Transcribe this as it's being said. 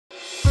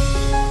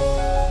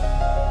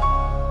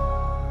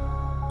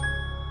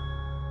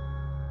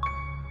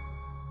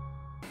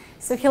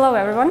So hello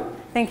everyone,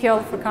 thank you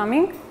all for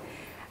coming.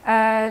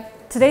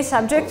 Today's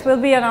subject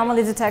will be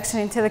anomaly detection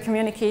in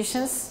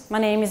telecommunications. My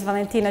name is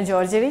Valentina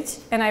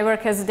Djordjevic and I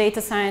work as a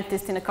data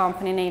scientist in a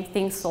company named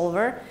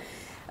ThinkSolver.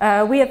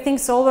 We at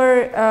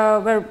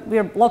ThinkSolver, we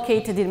are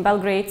located in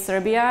Belgrade,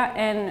 Serbia,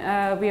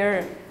 and we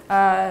are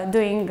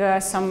doing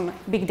some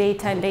big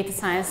data and data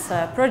science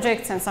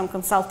projects and some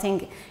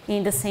consulting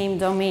in the same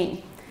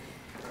domain.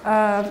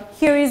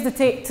 Here is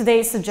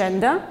today's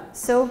agenda.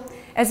 So,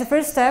 as a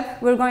first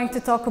step, we're going to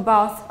talk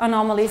about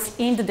anomalies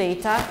in the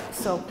data.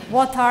 So,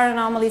 what are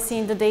anomalies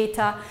in the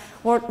data?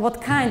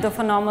 What kind of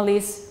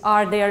anomalies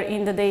are there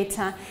in the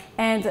data?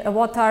 And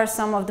what are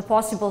some of the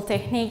possible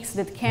techniques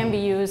that can be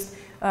used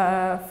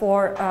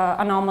for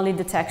anomaly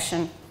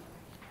detection?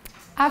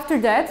 After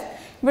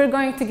that, we're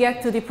going to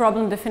get to the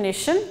problem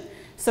definition.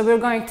 So we're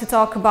going to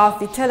talk about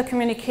the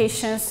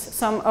telecommunications,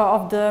 some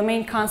of the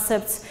main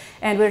concepts,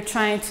 and we will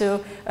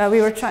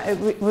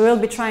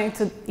be trying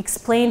to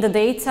explain the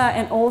data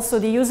and also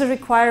the user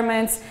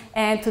requirements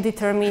and to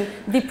determine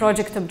the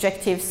project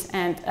objectives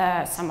and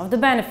some of the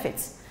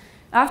benefits.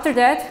 After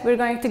that, we're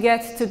going to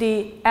get to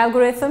the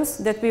algorithms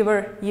that we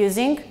were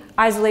using,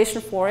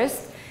 isolation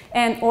forest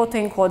and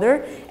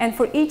autoencoder, and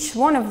for each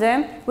one of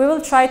them, we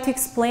will try to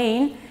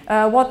explain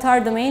what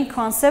are the main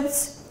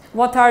concepts,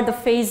 what are the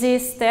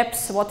phases,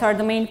 steps, what are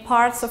the main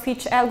parts of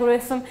each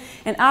algorithm,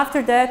 and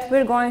after that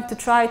we're going to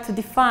try to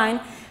define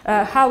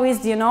how is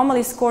the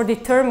anomaly score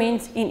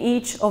determined in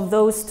each of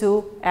those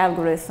two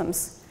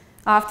algorithms.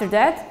 After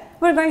that,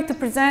 we're going to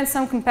present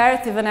some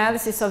comparative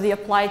analysis of the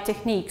applied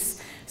techniques.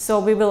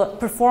 So we will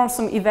perform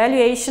some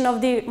evaluation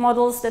of the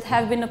models that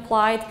have been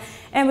applied,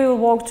 and we will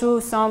walk through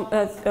some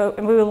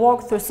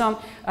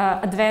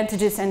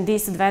advantages and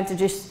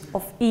disadvantages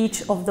of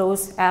each of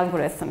those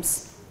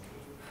algorithms.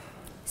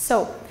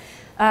 So,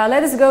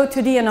 let us go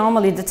to the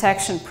anomaly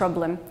detection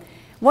problem.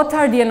 What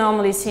are the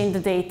anomalies in the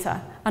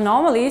data?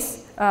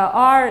 Anomalies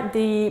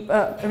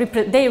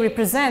they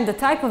represent the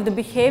type of the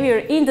behavior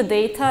in the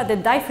data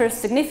that differs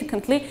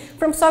significantly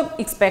from some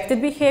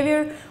expected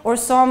behavior or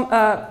some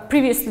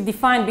previously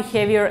defined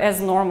behavior as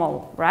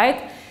normal,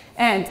 right?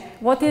 And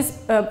what is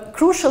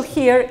crucial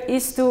here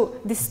is to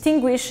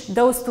distinguish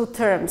those two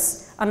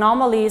terms,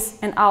 anomalies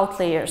and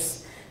outliers.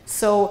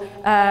 So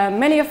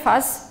many of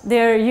us,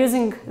 they're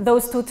using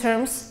those two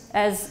terms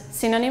as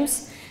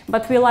synonyms,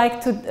 but we like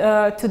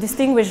to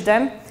distinguish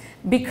them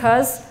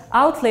because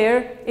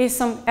outlier is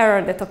some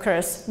error that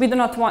occurs.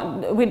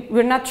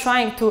 We're not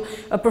trying to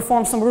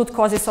perform some root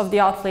causes of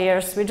the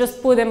outliers. We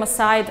just put them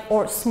aside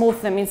or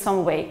smooth them in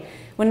some way.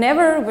 When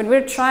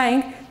we're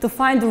trying to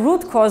find the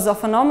root cause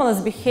of anomalous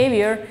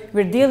behavior,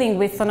 we're dealing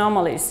with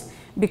anomalies.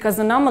 Because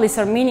anomalies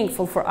are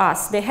meaningful for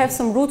us. They have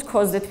some root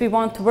cause that we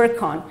want to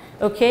work on,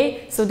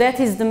 okay? So that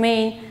is the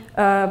main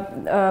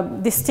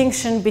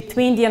distinction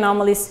between the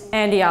anomalies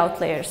and the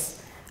outliers.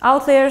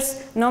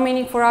 Outliers, no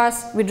meaning for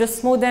us, we just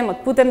smooth them or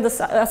put them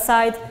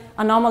aside.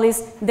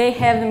 Anomalies, they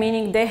have the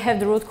meaning, they have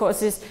the root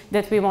causes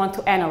that we want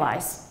to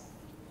analyze.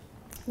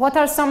 What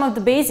are some of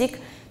the basic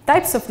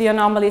types of the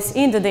anomalies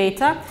in the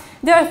data?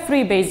 There are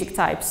three basic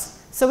types.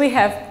 So we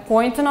have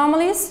point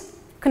anomalies,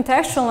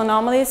 contextual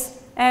anomalies,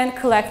 and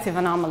collective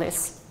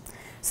anomalies.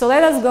 So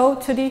let us go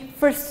to the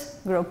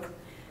first group,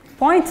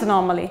 point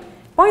anomaly.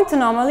 Point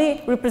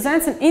anomaly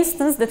represents an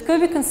instance that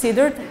could be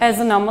considered as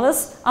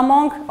anomalous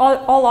among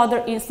all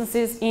other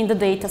instances in the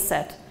data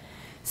set.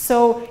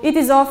 So it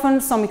is often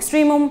some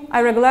extremum,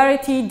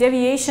 irregularity,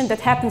 deviation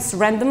that happens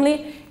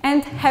randomly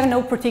and have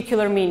no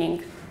particular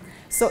meaning.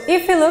 So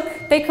if we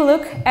take a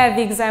look at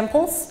the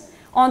examples,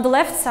 on the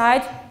left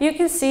side, you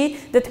can see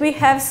that we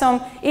have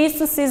some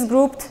instances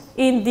grouped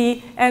in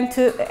the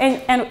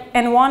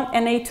N1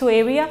 and A2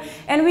 area,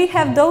 and we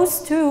have those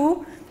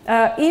two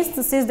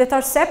instances that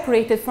are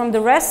separated from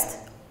the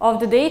rest of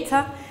the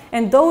data,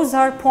 and those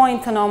are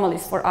point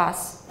anomalies for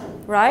us,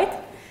 right?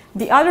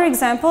 The other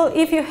example,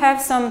 if you have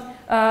some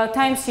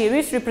time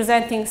series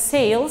representing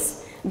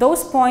sales,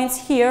 those points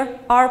here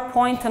are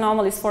point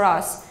anomalies for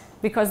us,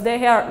 because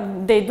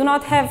they do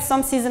not have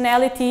some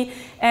seasonality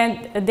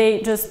and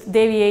they just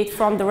deviate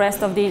from the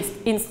rest of the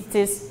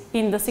instances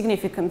in the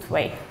significant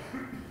way.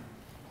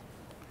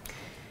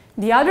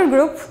 The other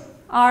group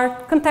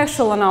are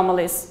contextual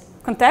anomalies.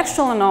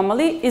 Contextual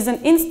anomaly is an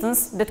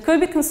instance that could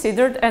be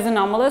considered as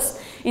anomalous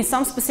in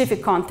some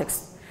specific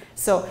context.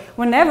 So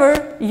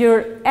whenever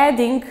you're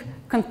adding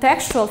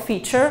contextual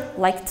feature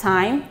like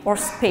time or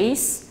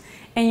space,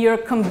 and you're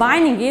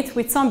combining it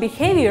with some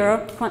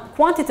behavioral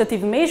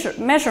quantitative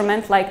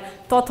measurement like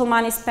total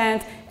money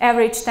spent,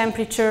 average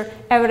temperature,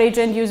 average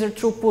end user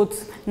throughput,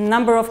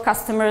 number of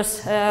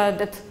customers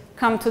that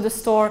come to the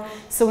store.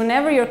 So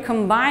whenever you're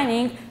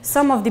combining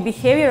some of the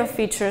behavioral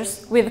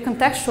features with the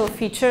contextual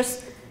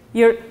features,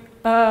 you're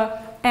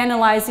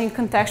analyzing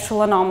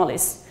contextual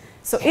anomalies.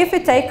 So if we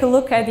take a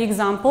look at the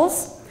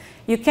examples,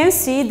 you can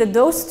see that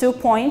those 2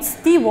 points,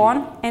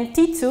 T1 and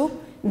T2,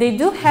 they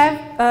do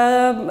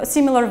have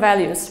similar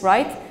values,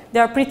 right? They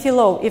are pretty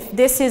low. If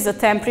this is a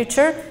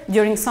temperature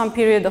during some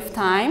period of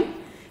time,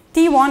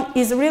 T1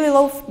 is a really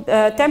low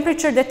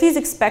temperature that is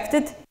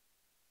expected.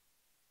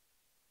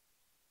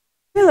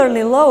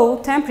 Similarly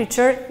low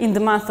temperature in the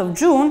month of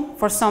June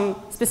for some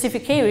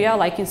specific area,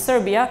 like in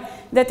Serbia,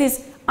 that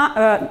is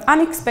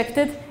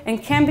unexpected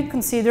and can be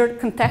considered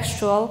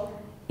contextual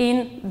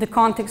in the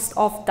context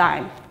of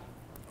time.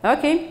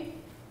 Okay.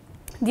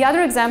 The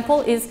other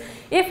example is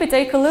if we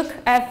take a look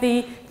at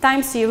the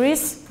time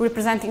series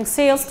representing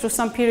sales through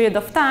some period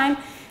of time,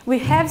 we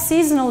have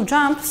seasonal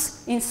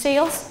jumps in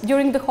sales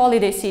during the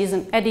holiday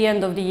season at the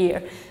end of the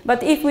year.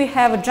 But if we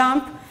have a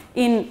jump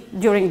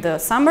during the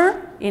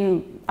summer,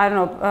 in, I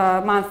don't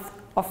know, month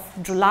of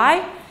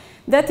July,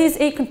 that is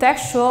a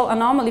contextual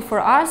anomaly for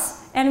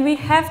us, and we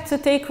have to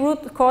take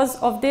root cause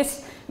of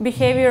this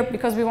behavior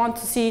because we want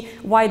to see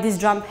why this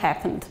jump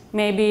happened.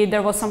 Maybe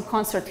there was some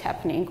concert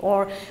happening,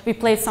 or we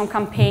played some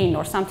campaign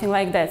or something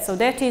like that. So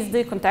that is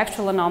the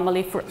contextual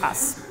anomaly for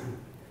us.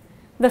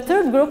 The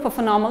third group of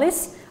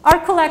anomalies are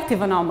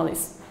collective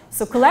anomalies.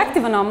 So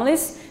collective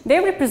anomalies, they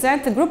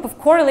represent a group of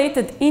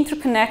correlated,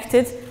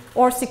 interconnected,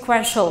 or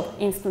sequential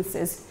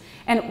instances.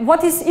 And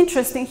what is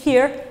interesting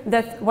here,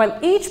 that while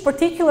each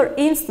particular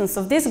instance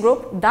of this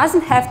group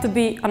doesn't have to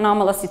be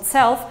anomalous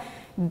itself,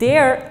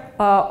 their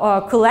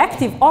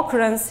collective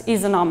occurrence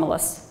is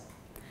anomalous.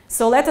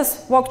 So let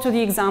us walk through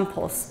the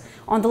examples.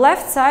 On the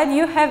left side,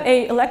 you have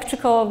an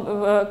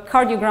electrical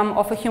cardiogram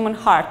of a human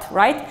heart,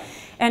 right?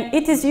 And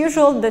it is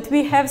usual that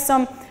we have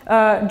some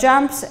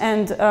jumps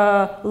and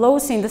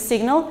lows in the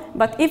signal,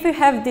 but if we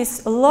have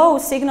these low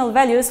signal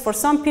values for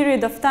some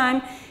period of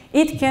time,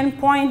 it can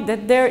point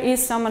that there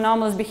is some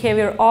anomalous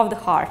behavior of the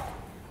heart.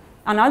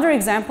 Another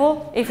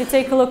example, if you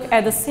take a look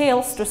at the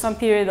sales through some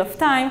period of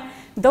time,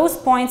 those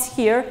points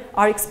here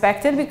are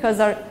expected because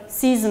are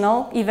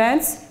seasonal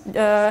events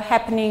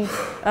happening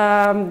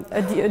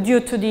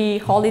due to the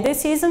holiday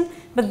season.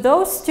 But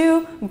those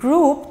two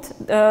grouped,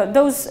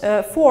 those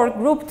four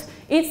grouped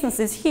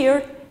instances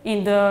here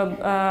in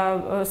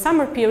the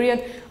summer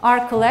period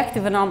are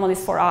collective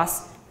anomalies for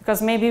us. Because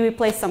maybe we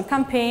played some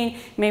campaign,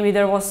 maybe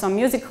there was some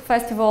music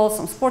festival,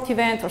 some sport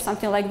event or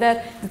something like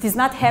that that is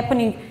not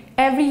happening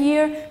every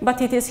year,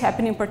 but it is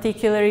happening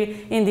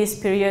particularly in this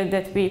period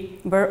that we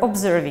were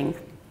observing.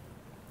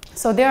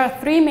 So there are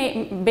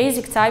three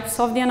basic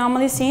types of the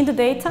anomalies in the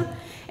data.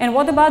 And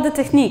what about the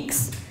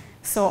techniques?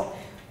 So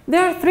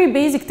there are three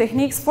basic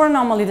techniques for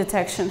anomaly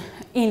detection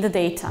in the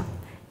data.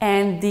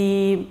 And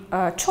the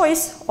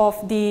choice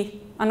of the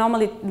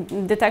anomaly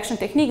detection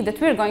technique that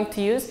we're going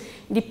to use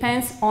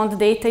depends on the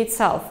data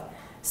itself.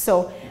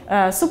 So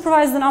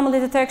supervised anomaly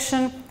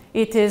detection,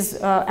 it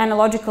is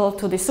analogical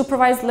to the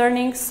supervised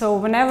learning. So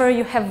whenever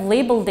you have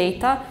labeled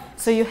data,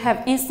 so you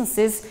have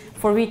instances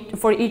for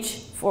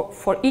each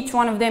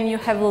one of them, you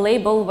have a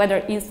label whether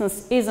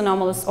instance is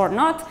anomalous or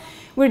not.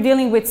 We're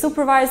dealing with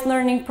supervised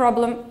learning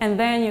problem, and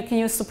then you can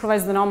use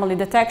supervised anomaly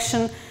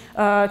detection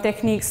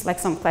techniques like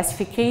some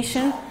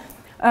classification,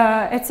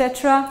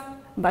 etc.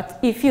 But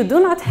if you do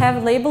not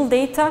have labeled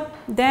data,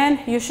 then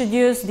you should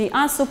use the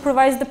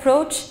unsupervised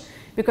approach,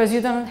 because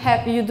you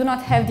do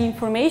not have the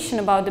information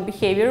about the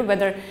behavior,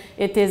 whether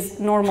it is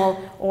normal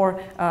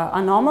or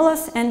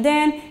anomalous, and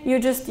then you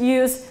just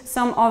use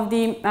some of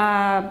the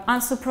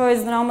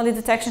unsupervised anomaly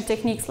detection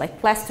techniques like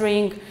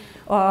clustering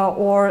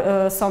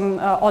or some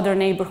other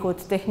neighborhood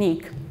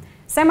technique.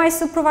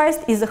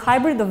 Semi-supervised is a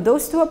hybrid of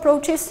those two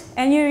approaches,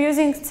 and you're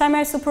using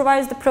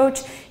semi-supervised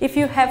approach if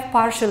you have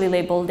partially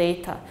labeled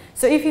data.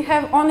 So if you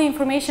have only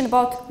information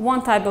about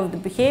one type of the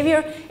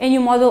behavior and you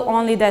model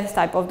only that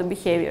type of the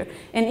behavior,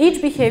 and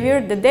each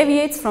behavior that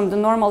deviates from the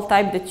normal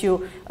type that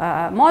you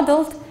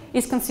modeled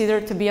is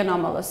considered to be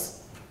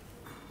anomalous.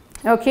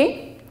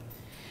 Okay?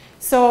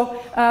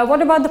 So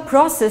what about the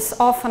process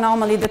of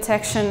anomaly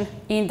detection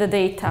in the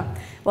data?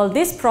 Well,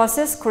 this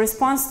process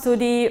corresponds to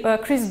the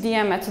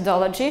CRISP-DM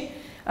methodology,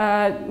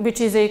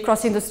 which is a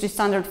cross-industry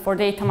standard for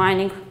data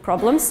mining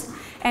problems.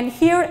 And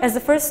here, as the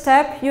first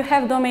step, you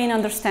have domain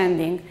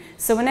understanding.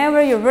 So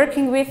whenever you're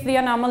working with the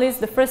anomalies,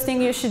 the first thing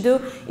you should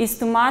do is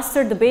to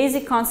master the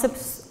basic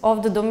concepts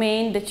of the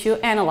domain that you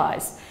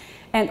analyze.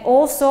 And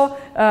also,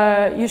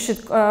 you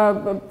should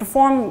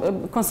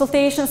perform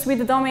consultations with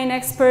the domain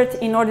expert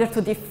in order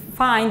to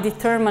define the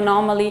term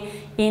anomaly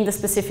in the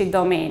specific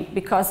domain.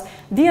 Because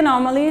the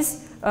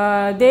anomalies,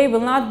 they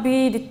will not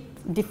be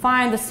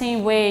defined the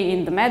same way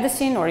in the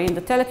medicine or in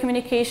the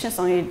telecommunications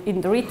or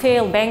in the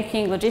retail,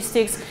 banking,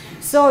 logistics.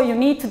 So you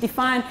need to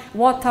define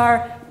what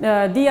are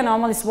the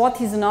anomalies,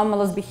 what is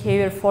anomalous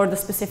behavior for the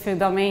specific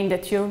domain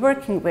that you're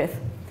working with.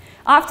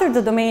 After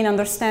the domain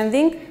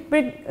understanding,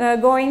 we're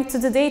going to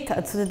the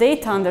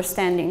data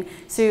understanding.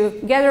 So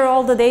you gather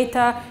all the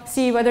data,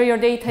 see whether your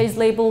data is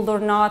labeled or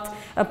not,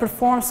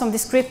 perform some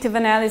descriptive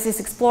analysis,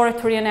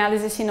 exploratory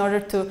analysis in order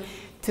to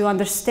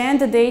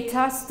understand the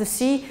data, to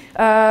see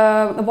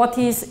what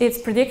is its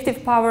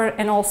predictive power,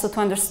 and also to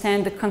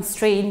understand the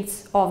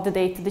constraints of the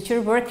data that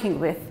you're working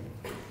with.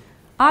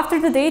 After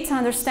the data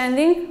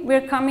understanding,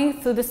 we're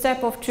coming to the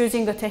step of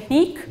choosing a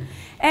technique.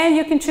 And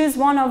you can choose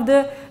one of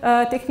the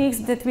techniques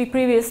that we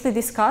previously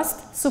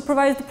discussed: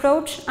 supervised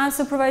approach,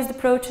 unsupervised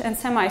approach, and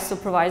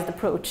semi-supervised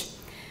approach.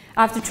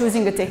 After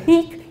choosing a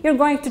technique, you're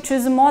going to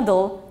choose a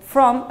model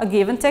from a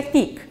given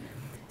technique.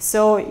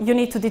 So you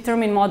need to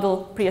determine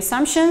model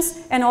pre-assumptions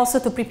and also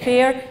to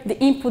prepare the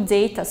input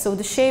data, so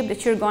the shape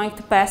that you're going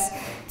to pass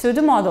to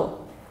the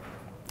model.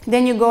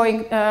 Then you're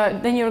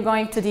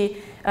going to the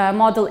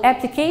model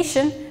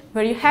application,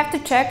 where you have to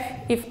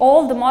check if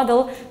all the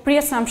model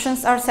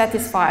pre-assumptions are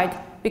satisfied.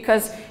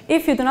 Because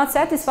if you do not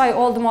satisfy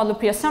all the model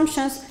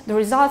pre-assumptions, the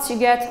results you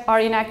get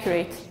are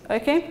inaccurate,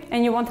 okay?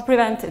 And you want to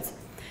prevent it.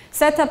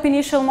 Set up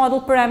initial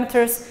model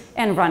parameters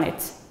and run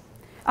it.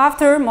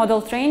 After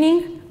model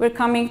training, we're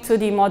coming to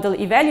the model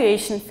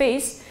evaluation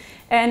phase.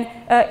 And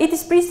it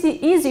is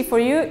pretty easy for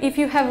you if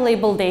you have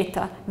labeled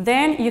data.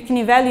 Then you can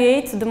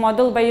evaluate the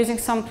model by using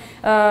some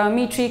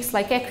metrics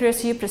like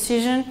accuracy,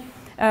 precision,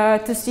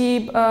 to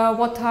see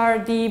what are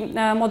the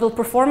model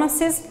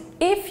performances.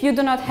 If you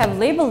do not have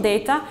labeled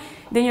data,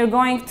 then you're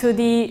going to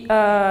the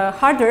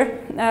harder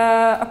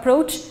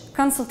approach,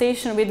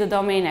 consultation with the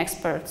domain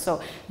expert.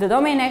 So the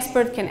domain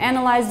expert can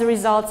analyze the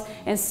results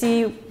and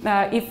see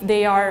if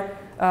they are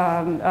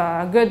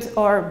good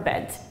or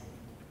bad.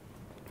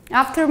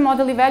 After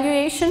model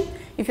evaluation,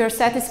 if you're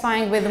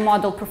satisfying with the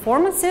model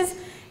performances,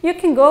 you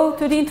can go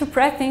to the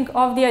interpreting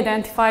of the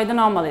identified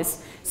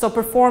anomalies. So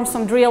perform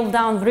some drill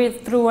down,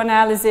 read through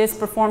analysis,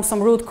 perform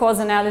some root cause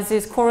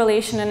analysis,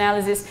 correlation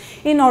analysis,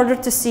 in order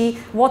to see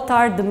what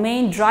are the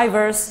main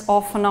drivers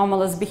of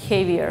anomalous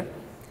behavior.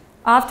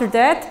 After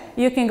that,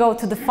 you can go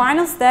to the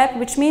final step,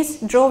 which means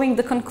drawing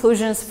the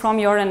conclusions from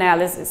your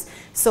analysis.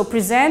 So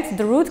present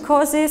the root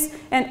causes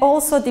and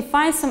also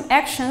define some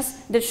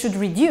actions that should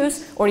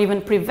reduce or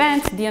even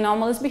prevent the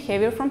anomalous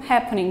behavior from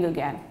happening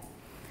again.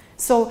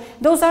 So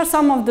those are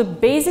some of the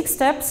basic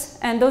steps,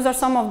 and those are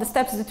some of the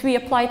steps that we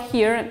applied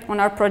here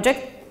on our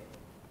project.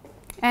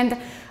 And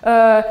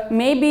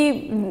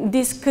maybe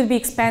this could be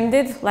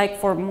expanded, like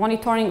for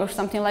monitoring or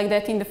something like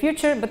that in the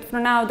future, but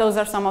for now, those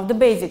are some of the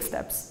basic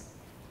steps.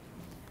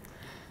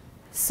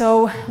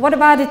 So what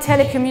about the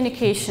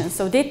telecommunications?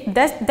 So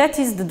that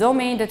is the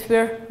domain that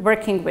we're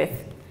working with.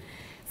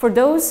 For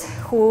those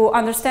who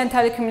understand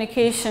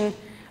telecommunication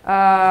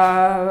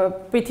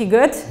pretty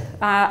good,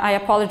 I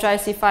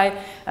apologize if I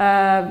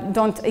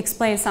don't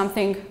explain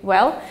something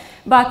well,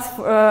 but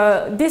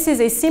this is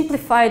a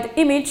simplified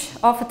image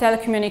of a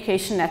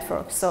telecommunication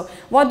network. So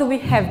what do we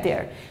have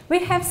there? We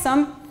have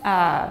some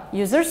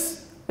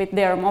users with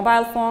their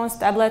mobile phones,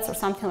 tablets, or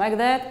something like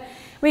that.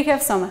 We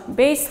have some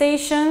base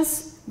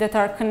stations that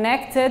are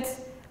connected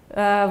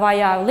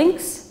via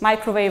links,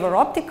 microwave or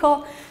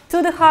optical,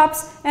 to the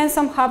hubs, and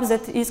some hubs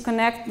that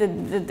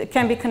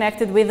can be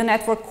connected with the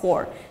network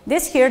core.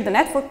 This here, the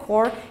network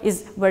core,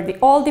 is where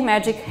all the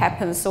magic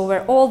happens, so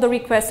where all the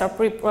requests are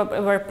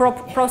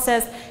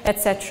processed,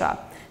 etc.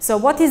 So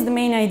what is the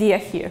main idea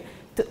here?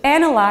 To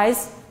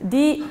analyze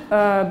the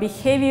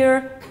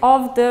behavior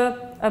of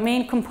the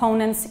main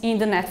components in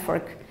the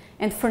network.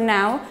 And for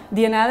now,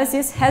 the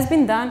analysis has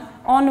been done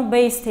on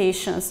base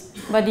stations,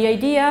 but the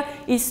idea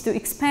is to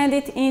expand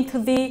it into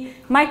the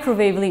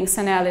microwave links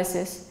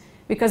analysis.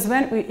 Because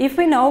if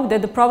we know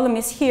that the problem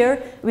is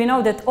here, we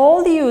know that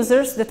all the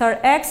users that are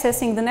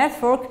accessing the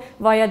network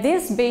via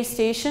this base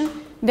station,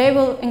 they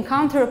will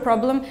encounter a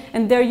problem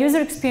and their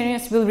user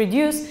experience will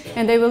reduce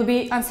and they will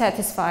be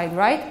unsatisfied,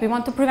 right? We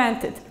want to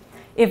prevent it.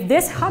 If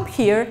this hub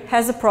here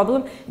has a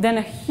problem, then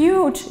a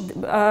huge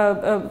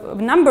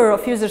number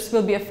of users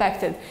will be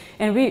affected.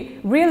 And we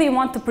really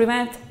want to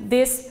prevent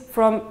this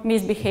from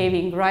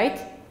misbehaving, right?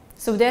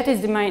 So that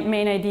is the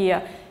main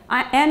idea.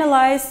 I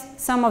analyze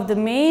some of the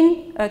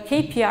main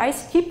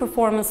KPIs, key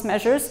performance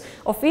measures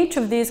of each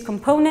of these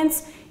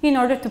components in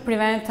order to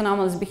prevent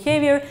anomalous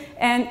behavior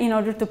and in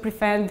order to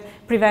prevent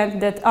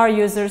that our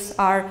users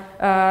are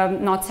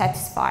not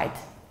satisfied,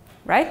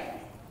 right?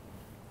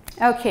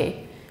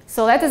 Okay.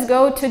 So let us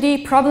go to the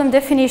problem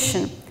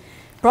definition.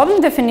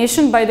 Problem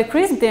definition by the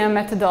CRISP-DM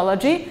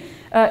methodology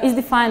is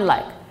defined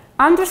like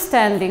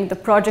understanding the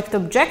project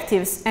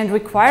objectives and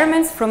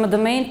requirements from a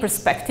domain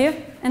perspective,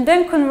 and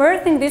then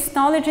converting this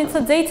knowledge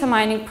into data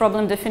mining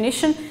problem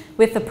definition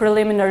with a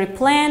preliminary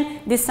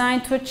plan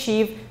designed to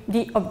achieve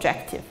the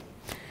objective.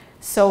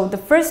 So the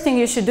first thing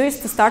you should do is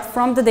to start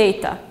from the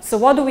data. So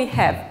what do we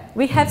have?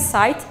 We have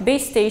site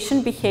base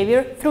station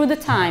behavior through the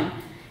time.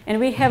 And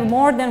we have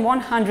more than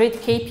 100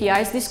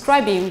 KPIs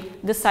describing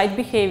the site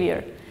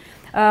behavior.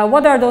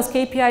 What are those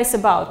KPIs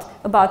about?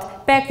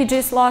 About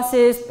packages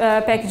losses,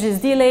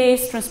 packages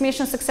delays,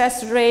 transmission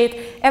success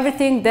rate,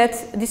 everything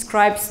that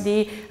describes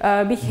the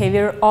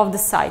behavior of the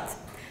site.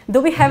 Do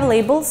we have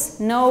labels?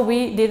 No,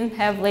 we didn't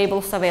have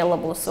labels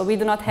available, so we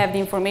do not have the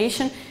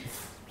information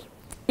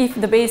if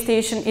the base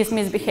station is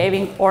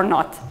misbehaving or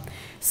not.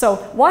 So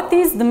what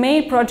is the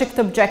main project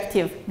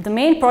objective? The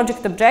main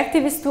project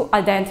objective is to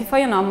identify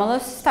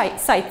anomalous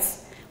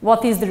sites.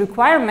 What is the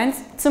requirement?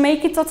 To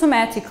make it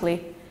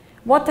automatically.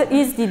 What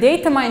is the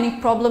data mining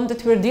problem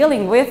that we're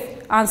dealing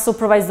with?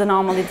 Unsupervised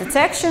anomaly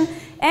detection.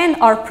 And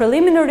our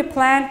preliminary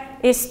plan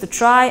is to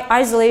try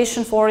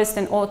isolation forest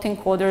and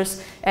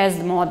autoencoders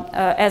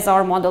as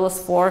our models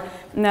for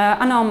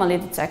anomaly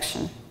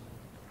detection.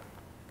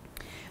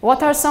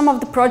 What are some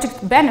of the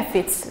project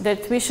benefits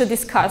that we should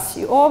discuss?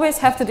 You always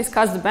have to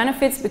discuss the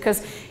benefits,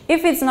 because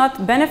if it's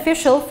not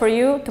beneficial for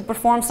you to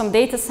perform some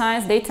data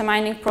science, data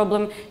mining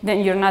problem,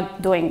 then you're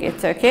not doing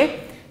it, okay?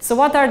 So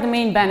what are the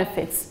main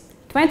benefits?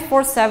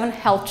 24/7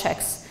 health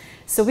checks.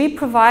 So we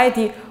provide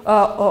the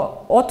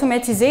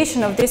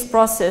automatization of this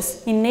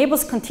process,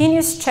 enables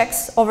continuous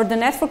checks over the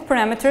network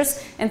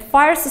parameters and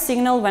fires a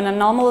signal when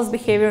anomalous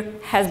behavior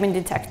has been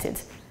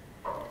detected.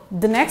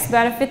 The next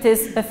benefit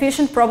is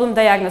efficient problem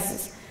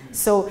diagnosis.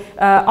 So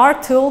our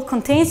tool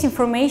contains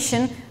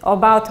information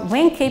about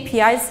when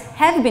KPIs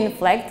have been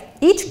flagged,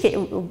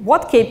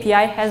 what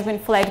KPI has been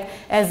flagged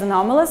as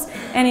anomalous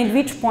and in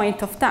which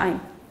point of time.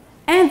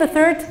 And the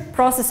third,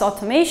 process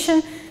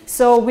automation.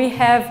 So we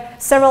have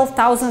several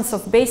thousands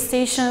of base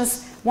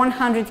stations,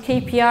 100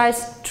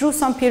 KPIs through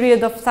some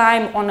period of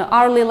time on an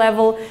hourly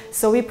level.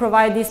 So we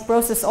provide this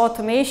process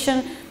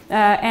automation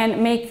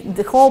and make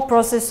the whole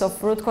process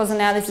of root cause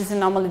analysis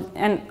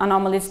and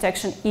anomaly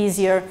detection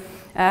easier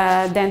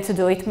than to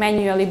do it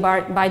manually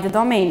by the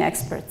domain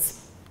experts.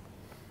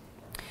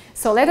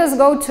 So let us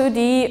go to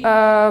the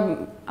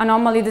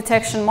anomaly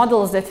detection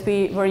models that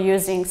we were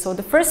using. So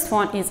the first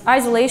one is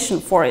isolation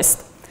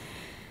forest.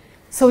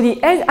 So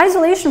the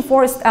isolation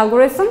forest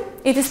algorithm,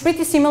 it is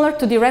pretty similar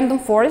to the random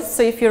forest.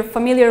 So if you're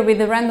familiar with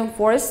the random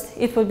forest,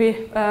 it will be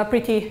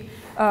pretty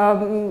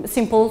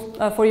simple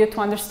for you to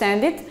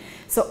understand it.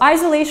 So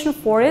isolation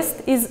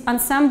forest is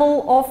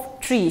ensemble of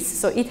trees.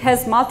 So it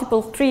has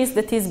multiple trees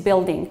that is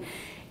building.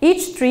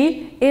 Each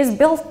tree is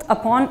built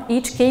upon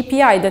each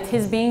KPI that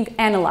is being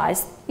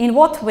analyzed. In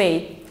what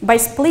way? By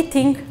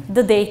splitting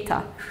the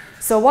data.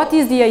 So what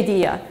is the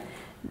idea?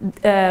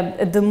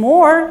 The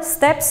more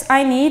steps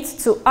I need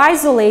to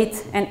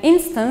isolate an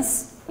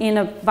instance in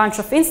a bunch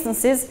of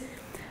instances,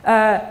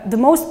 the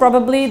most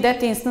probably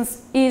that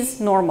instance is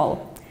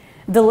normal.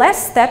 The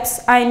less steps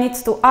I need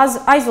to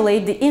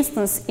isolate the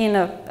instance in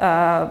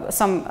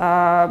some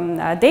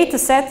data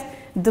set,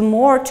 the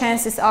more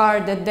chances are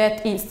that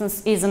that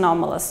instance is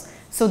anomalous.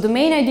 So the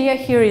main idea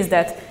here is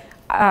that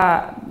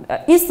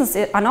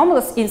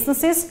anomalous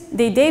instances,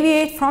 they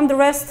deviate from the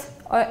rest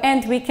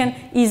and we can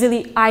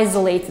easily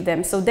isolate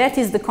them. So that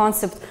is the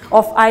concept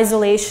of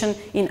isolation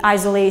in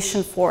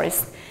isolation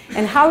forest.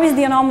 And how is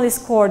the anomaly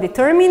score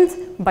determined?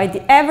 By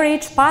the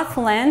average path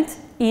length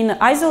in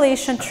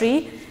isolation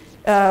tree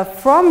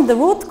from the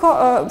root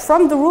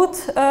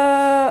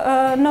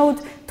node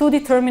to the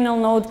terminal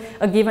node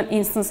a given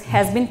instance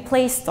has been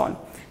placed on.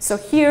 So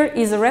here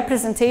is a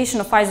representation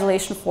of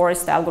isolation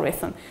forest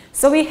algorithm.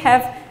 So we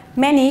have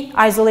many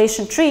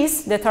isolation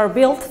trees that are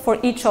built for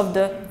each of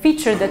the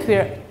features that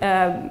we're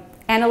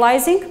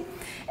analyzing,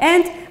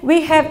 and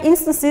we have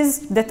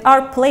instances that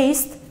are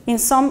placed in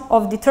some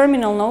of the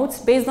terminal nodes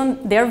based on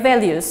their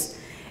values,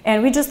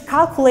 and we just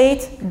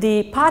calculate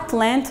the path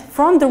length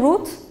from the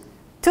root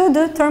to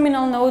the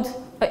terminal node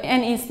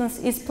an instance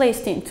is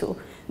placed into.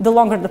 The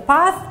longer the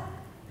path,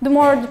 the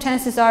more the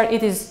chances are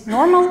it is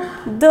normal.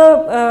 The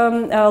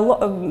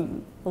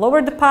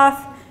lower the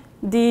path,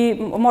 the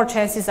more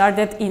chances are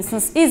that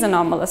instance is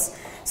anomalous.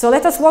 So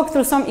let us walk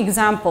through some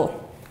example.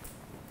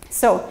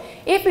 So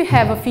if we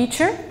have a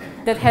feature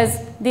that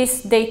has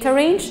this data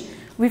range,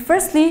 we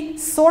firstly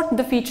sort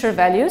the feature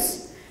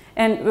values,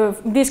 and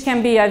this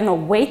can be, I don't know,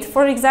 weight,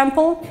 for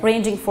example,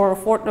 ranging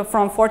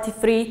from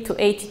 43 to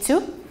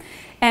 82.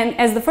 And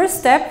as the first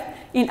step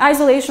in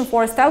isolation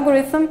forest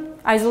algorithm,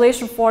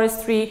 isolation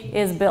forest tree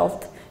is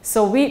built.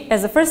 So we,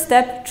 as a first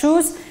step,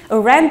 choose a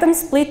random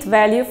split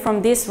value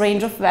from this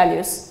range of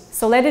values.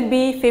 So let it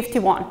be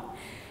 51.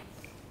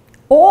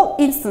 All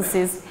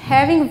instances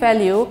having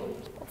value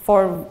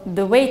for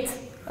the weight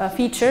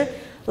feature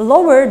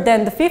lower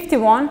than the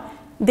 51,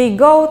 they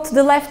go to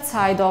the left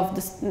side of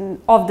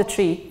the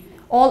tree.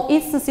 All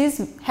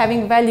instances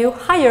having value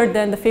higher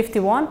than the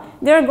 51,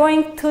 they're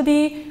going to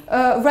the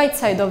right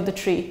side of the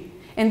tree.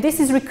 And this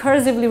is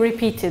recursively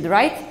repeated,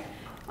 right?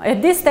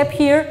 At this step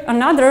here,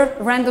 another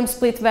random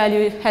split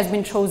value has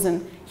been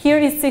chosen. Here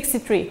is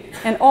 63,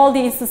 and all the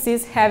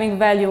instances having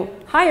value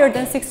higher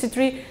than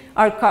 63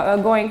 are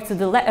going to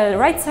the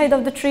right side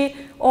of the tree.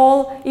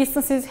 All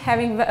instances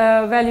having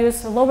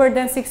values lower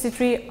than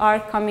 63 are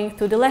coming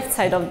to the left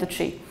side of the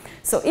tree.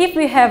 So if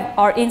we have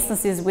our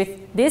instances with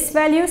these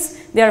values,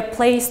 they are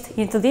placed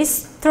into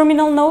these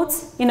terminal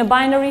nodes in a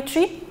binary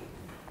tree,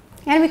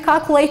 and we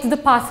calculate the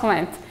path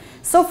length.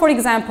 So for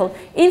example,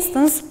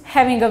 instance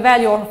having a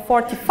value of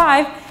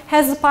 45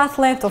 has a path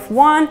length of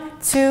 1,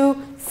 2,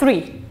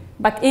 3.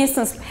 But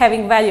instance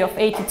having value of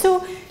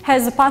 82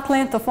 has a path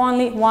length of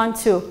only 1,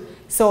 2.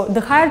 So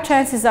the higher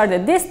chances are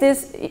that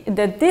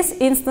this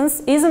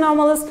instance is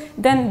anomalous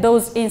than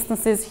those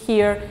instances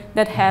here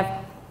that have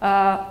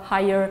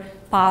higher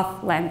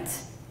path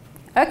length.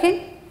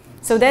 Okay,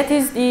 so that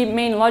is the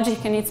main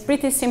logic, and it's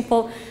pretty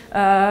simple.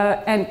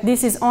 And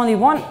this is only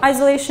one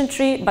isolation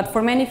tree, but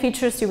for many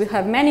features you will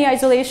have many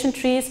isolation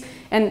trees,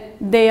 and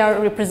they are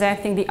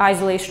representing the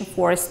isolation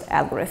forest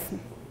algorithm.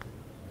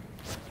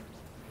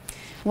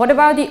 What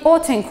about the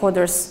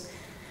autoencoders?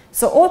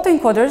 So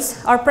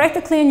autoencoders are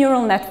practically a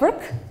neural network,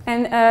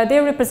 and they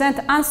represent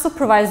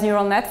unsupervised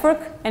neural network,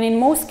 and in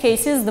most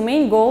cases the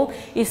main goal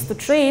is to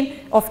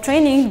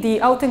training the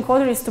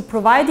autoencoder is to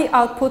provide the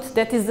output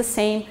that is the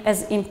same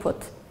as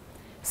input.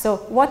 So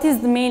what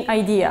is the main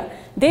idea?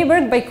 They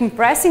work by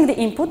compressing the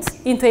input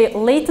into a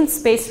latent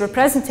space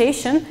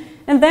representation,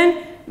 and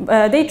then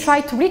they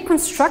try to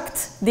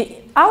reconstruct the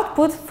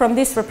output from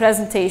this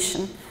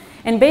representation.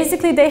 And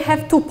basically they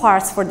have two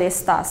parts for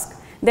this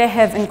task. They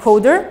have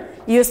encoder,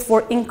 used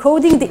for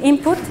encoding the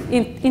input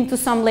into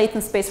some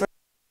latent space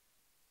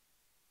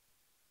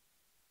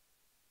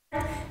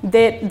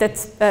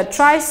that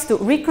tries to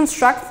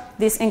reconstruct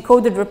this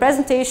encoded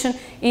representation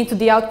into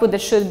the output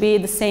that should be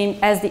the same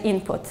as the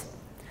input.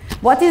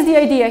 What is the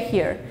idea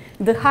here?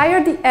 The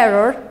higher the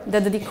error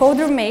that the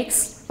decoder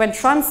makes when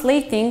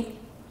translating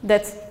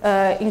that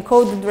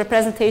encoded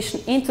representation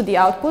into the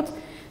output,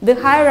 the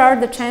higher are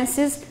the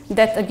chances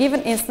that a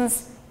given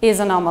instance is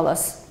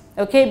anomalous.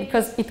 Okay,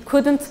 because it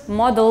couldn't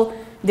model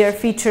their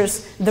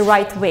features the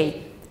right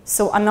way.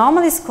 So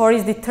anomaly score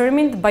is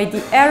determined by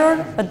the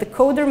error a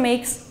decoder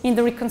makes in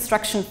the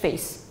reconstruction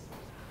phase.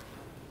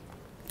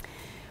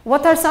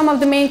 What are some of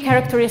the main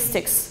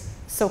characteristics?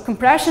 So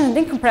compression and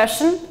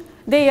decompression,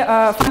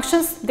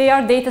 functions, they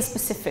are data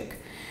specific.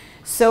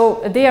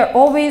 So they are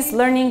always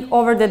learning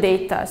over the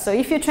data. So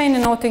if you train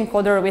an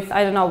autoencoder with,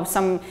 I don't know,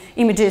 some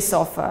images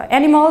of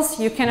animals,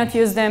 you cannot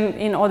use them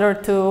in order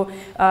to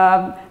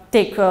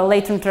take a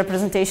latent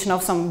representation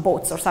of some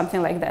boats or something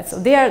like that. So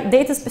they are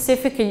data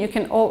specific, and you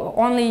can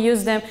only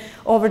use them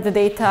over the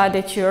data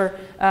that you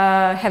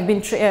have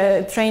been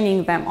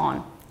training them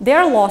on. They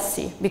are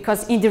lossy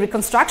because in the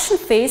reconstruction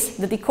phase,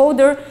 the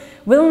decoder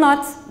will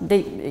not,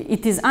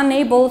 it is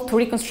unable to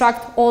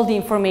reconstruct all the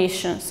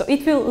information. So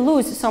it will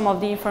lose some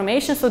of the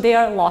information, so they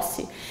are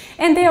lossy.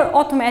 And they are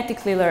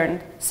automatically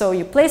learned. So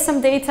you play some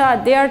data,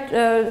 they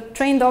are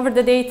trained over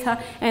the data,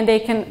 and they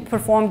can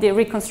perform the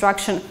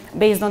reconstruction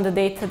based on the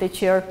data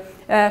that you're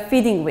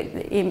feeding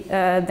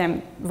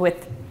them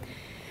with.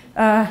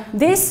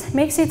 This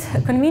makes it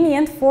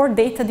convenient for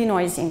data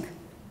denoising.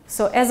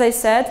 So as I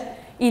said,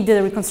 in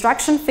the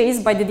reconstruction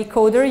phase by the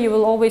decoder, you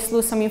will always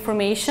lose some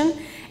information.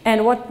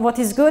 And what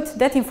is good,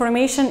 that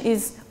information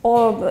is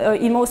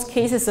in most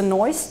cases a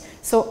noise,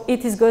 so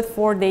it is good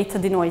for data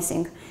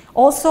denoising.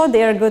 Also,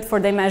 they are good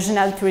for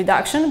dimensionality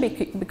reduction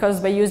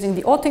because by using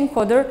the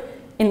autoencoder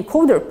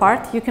encoder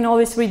part, you can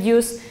always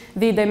reduce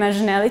the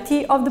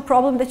dimensionality of the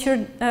problem that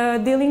you're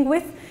dealing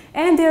with.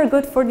 And they are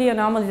good for the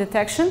anomaly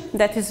detection.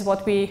 That is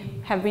what we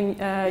have been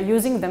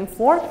using them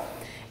for.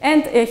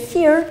 And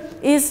here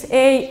is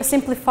a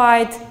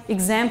simplified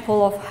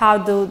example of how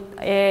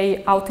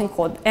an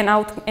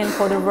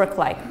autoencoder work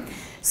like.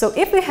 So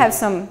if we have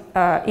some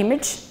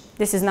image,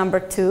 this is number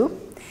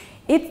 2,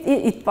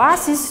 it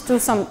passes to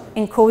some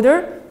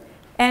encoder,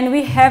 and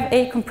we have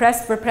a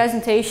compressed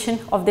representation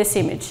of this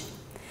image.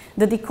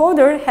 The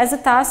decoder has a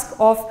task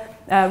of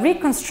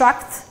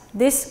reconstruct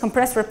this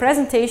compressed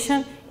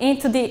representation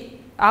into the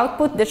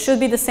output that should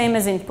be the same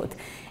as input.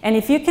 And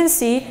if you can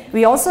see,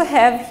 we also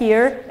have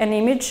here an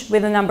image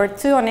with a number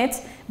 2 on it,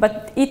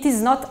 but it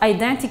is not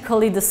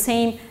identically the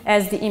same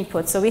as the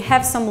input. So we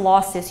have some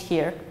losses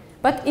here,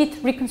 but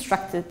it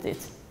reconstructed it.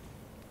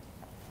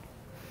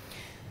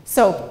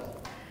 So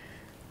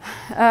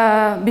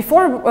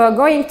before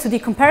going to the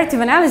comparative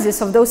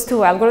analysis of those two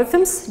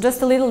algorithms,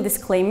 just a little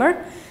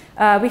disclaimer.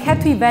 We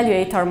had to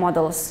evaluate our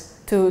models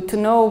to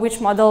know which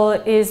model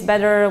is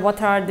better,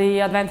 what are the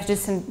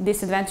advantages and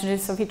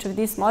disadvantages of each of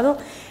these models,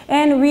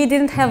 and we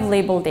didn't have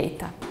label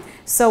data.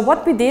 So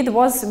what we did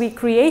was we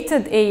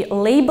created a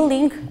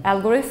labeling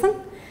algorithm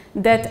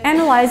that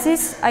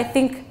analyzes, I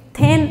think,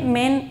 10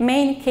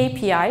 main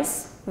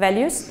KPIs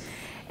values,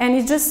 and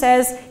it just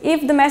says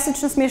if the message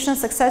transmission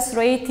success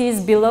rate is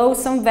below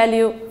some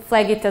value,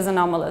 flag it as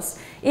anomalous.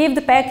 If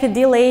the packet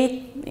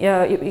delay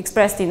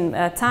expressed in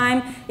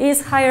time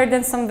is higher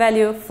than some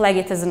value, flag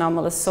it as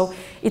anomalous. So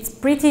it's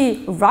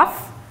pretty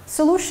rough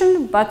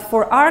solution, but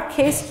for our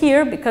case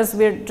here, because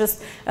we're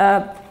just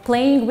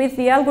playing with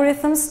the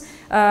algorithms,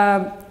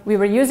 we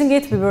were using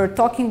it, we were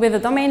talking with the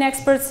domain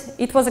experts,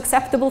 it was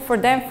acceptable for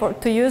them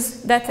to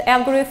use that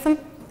algorithm.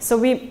 So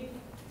we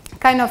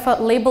kind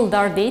of labeled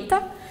our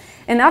data.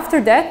 And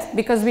after that,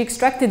 because we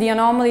extracted the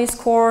anomaly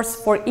scores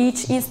for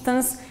each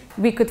instance,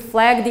 we could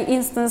flag the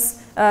instance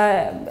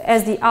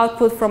as the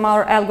output from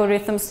our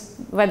algorithms,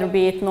 whether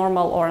be it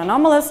normal or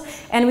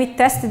anomalous, and we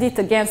tested it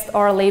against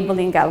our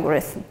labeling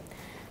algorithm.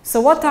 So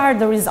what are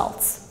the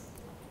results?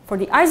 For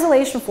the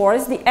isolation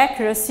forest, the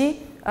accuracy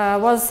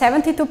was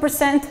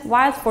 72%,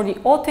 while for the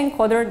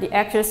autoencoder, the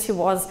accuracy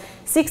was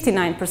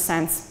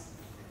 69%.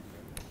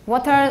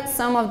 What are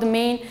some of the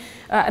main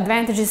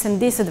advantages and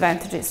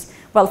disadvantages?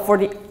 Well, for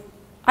the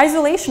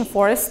isolation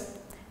forest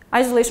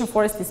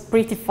is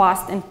pretty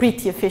fast and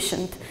pretty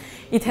efficient.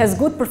 It has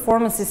good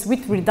performances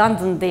with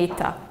redundant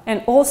data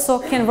and also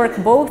can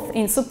work both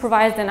in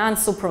supervised and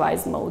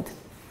unsupervised mode.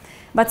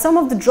 But some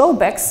of the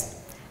drawbacks,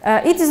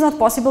 it is not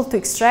possible to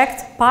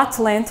extract path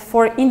length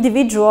for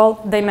individual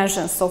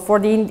dimensions. So for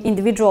the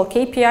individual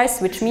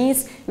KPIs, which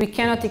means we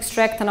cannot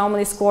extract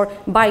anomaly score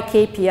by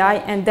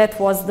KPI, and that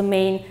was the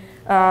main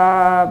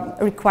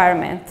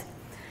requirement.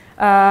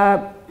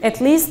 At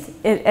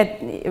least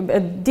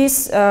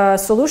this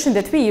solution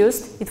that we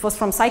used, it was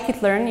from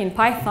scikit-learn in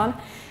Python,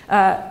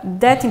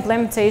 that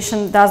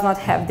implementation does not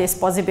have this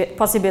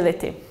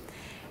possibility.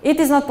 It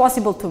is not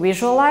possible to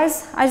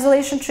visualize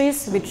isolation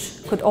trees,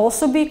 which could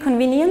also be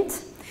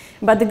convenient.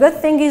 But the good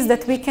thing is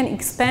that we can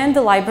expand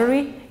the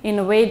library in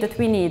a way that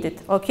we need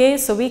it. Okay,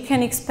 so we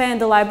can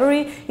expand the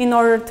library in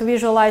order to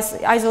visualize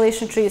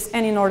isolation trees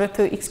and in order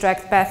to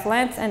extract path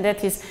length, and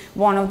that is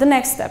one of the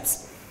next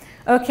steps.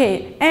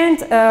 Okay,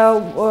 and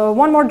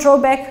one more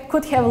drawback,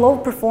 could have low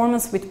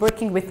performance with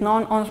working with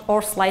non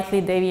or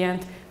slightly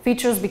deviant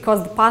features,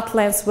 because the path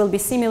lengths will be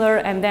similar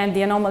and then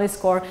the anomaly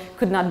score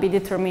could not be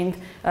determined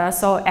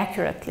so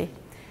accurately.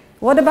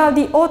 What about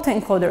the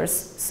autoencoders?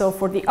 So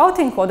for the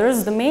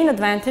autoencoders, the main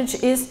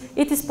advantage is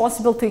it is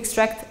possible to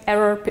extract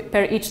error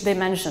per each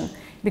dimension,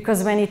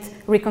 because when it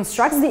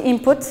reconstructs the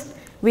input,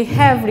 we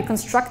have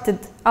reconstructed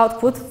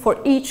output for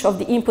each of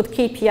the input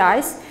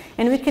KPIs,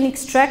 and we can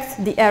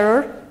extract the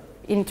error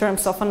in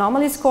terms of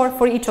anomaly score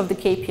for each of the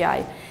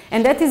KPI.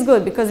 And that is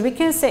good, because we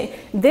can say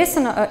this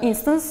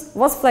instance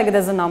was flagged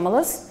as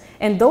anomalous,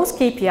 and those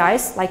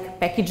KPIs like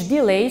package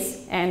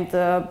delays and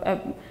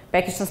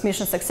package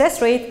transmission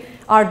success rate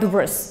are the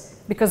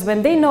worst, because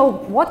when they know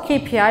what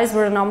KPIs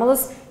were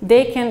anomalous,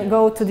 they can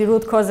go to the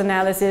root cause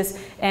analysis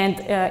and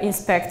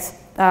inspect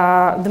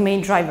the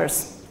main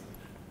drivers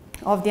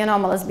of the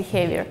anomalous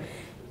behavior.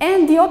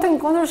 And the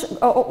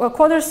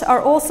autoencoders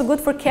are also good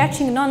for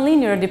catching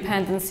nonlinear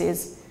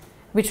dependencies,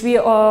 which we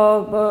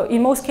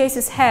in most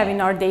cases have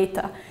in our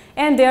data,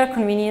 and they are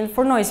convenient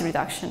for noise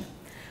reduction.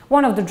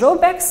 One of the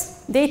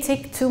drawbacks, they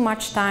take too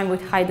much time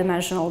with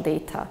high-dimensional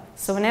data.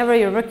 So whenever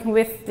you're working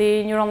with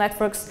the neural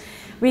networks,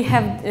 we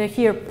have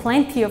here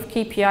plenty of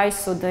KPIs,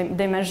 so the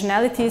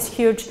dimensionality is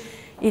huge.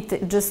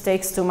 It just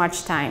takes too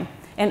much time.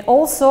 And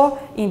also,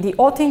 in the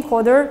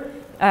autoencoder,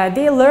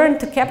 they learn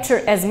to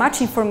capture as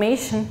much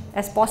information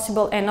as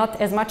possible and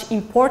not as much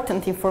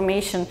important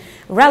information,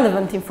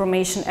 relevant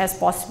information as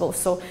possible.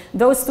 So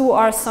those two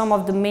are some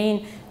of the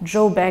main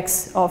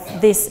drawbacks of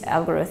this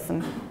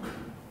algorithm.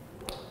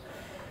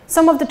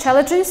 Some of the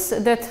challenges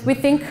that we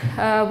think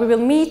we will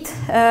meet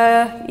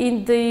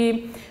in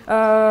the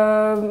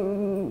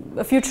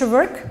future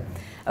work.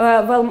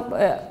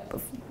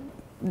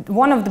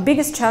 One of the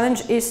biggest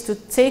challenges is to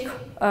take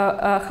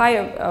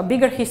a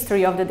bigger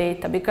history of the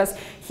data, because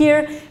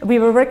here we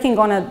were working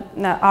on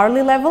an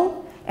hourly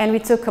level and we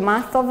took a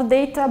month of the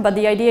data, but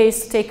the idea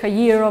is to take a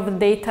year of the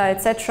data,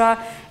 etc.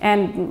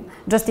 And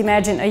just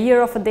imagine a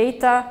year of the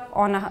data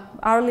on an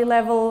hourly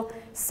level,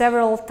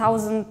 several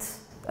thousand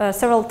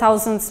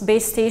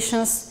base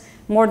stations,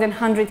 more than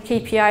 100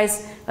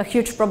 KPIs, a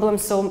huge problem.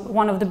 So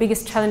one of the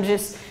biggest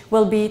challenges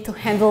will be to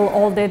handle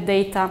all that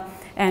data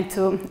and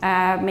to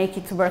make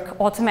it work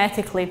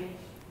automatically.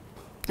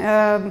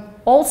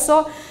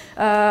 Also,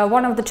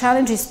 one of the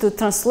challenges is to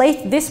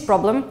translate this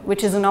problem,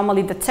 which is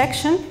anomaly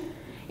detection,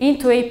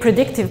 into a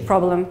predictive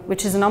problem,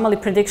 which is anomaly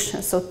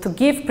prediction. So to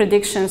give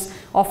predictions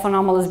of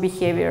anomalous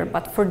behavior.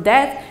 But for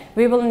that,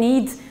 we will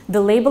need the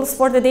labels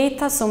for the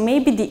data. So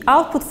maybe the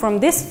output from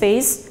this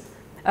phase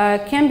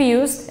can be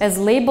used as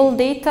label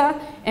data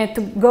and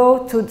to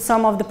go to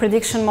some of the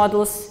prediction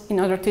models in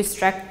order to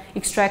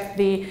extract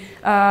the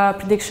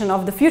prediction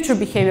of the future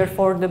behavior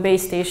for the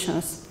base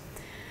stations.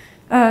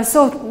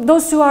 So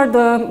those two are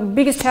the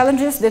biggest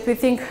challenges that we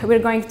think we're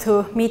going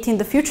to meet in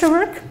the future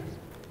work.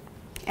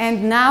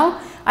 And now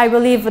I will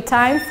leave the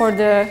time for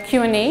the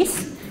Q&As.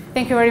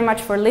 Thank you very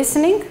much for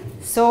listening.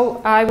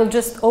 So I will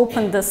just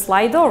open the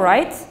Slido,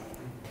 right?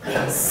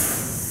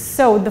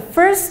 So the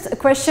first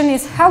question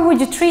is, how would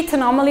you treat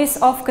anomalies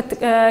of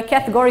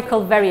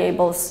categorical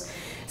variables?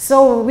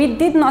 So we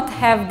did not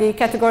have the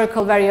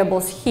categorical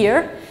variables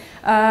here.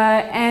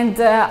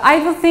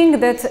 I do think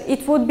that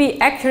it would be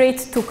accurate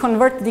to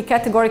convert the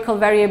categorical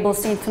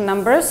variables into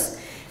numbers.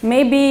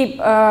 Maybe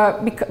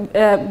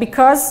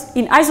because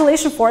in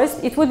isolation forest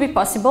it would be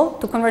possible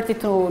to convert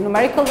it to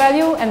numerical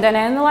value and then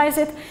analyze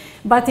it.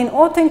 But in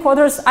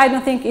autoencoders, I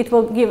don't think it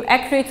will give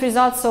accurate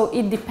results, so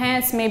it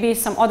depends. Maybe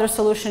some other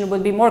solution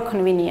would be more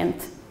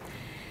convenient.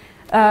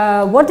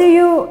 Why do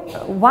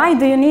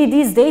you need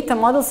these data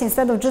models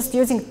instead of just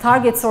using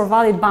targets or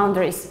valid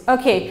boundaries?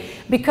 Okay,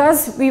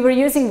 because we were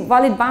using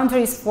valid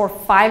boundaries for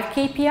 5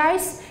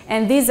 KPIs,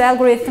 and these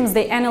algorithms,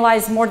 they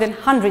analyze more than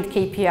 100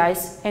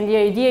 KPIs, and the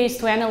idea is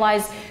to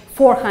analyze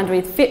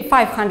 500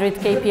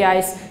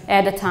 KPIs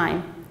at a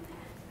time.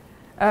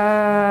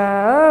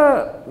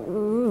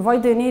 Why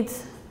do you need?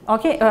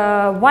 Okay,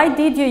 why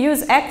did you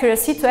use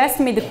accuracy to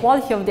estimate the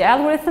quality of the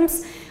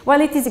algorithms? Well,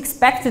 it is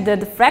expected that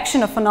the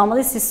fraction of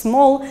anomalies is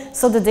small,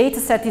 so the data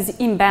set is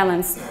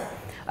imbalanced.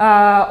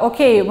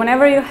 Okay,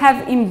 whenever you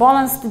have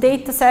imbalanced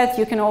data set,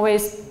 you can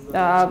always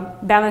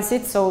balance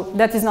it, so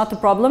that is not a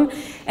problem.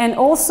 And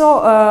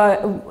also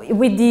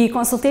with the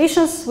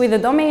consultations with the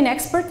domain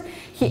expert,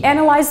 he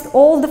analyzed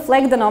all the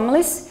flagged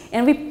anomalies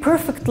and we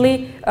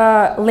perfectly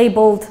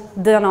labeled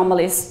the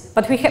anomalies.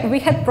 But we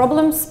had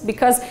problems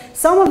because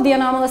some of the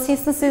anomalous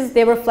instances,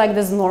 they were flagged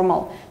as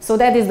normal. So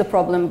that is the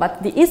problem.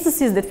 But the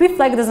instances that we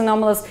flagged as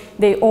anomalous,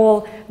 they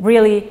all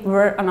really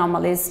were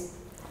anomalies.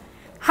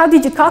 How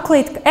did you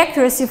calculate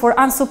accuracy for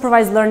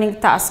unsupervised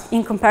learning task?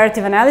 In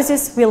comparative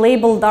analysis, we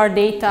labeled our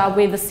data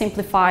with a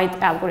simplified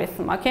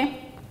algorithm, okay?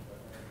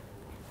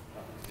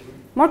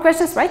 More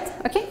questions, right?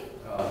 Okay?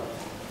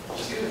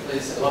 Just can you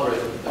please elaborate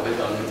a bit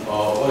on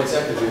what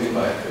exactly do you mean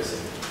by accuracy?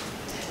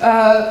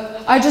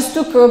 I just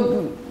took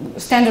a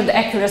standard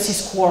accuracy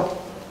score,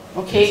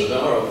 okay? So the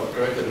number of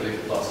corrected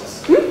predicted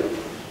losses.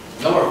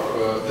 Number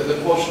of,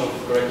 the portion of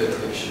corrected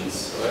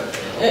predictions,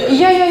 right?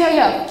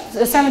 Yeah,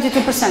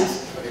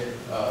 72%.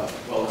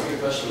 Well, the second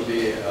question would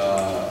be,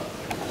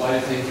 why do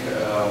you think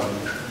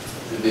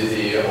the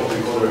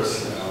autoencoders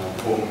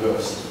perform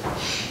worse?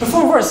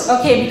 Perform worse,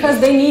 okay, because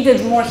they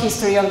needed more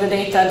history of the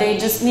data. They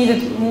just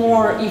needed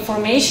more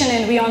information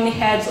and we only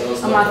had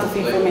a amount of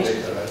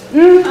information. Data,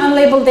 right?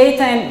 Unlabeled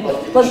data and...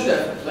 But you should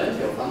have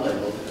plenty of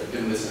unlabeled data,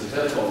 given this is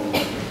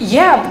telecom.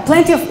 Yeah,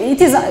 plenty of... It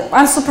is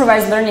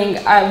unsupervised learning,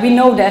 we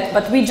know that,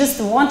 but we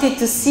just wanted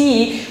to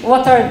see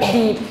what are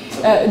the...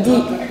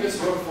 The figures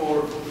work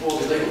for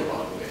the label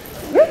part of it,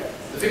 right?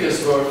 The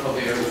figures work for the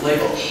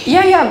label.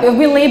 Yeah,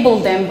 we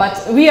labeled them,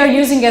 but we are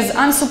using as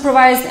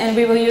unsupervised and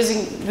we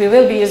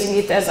will be using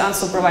it as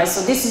unsupervised.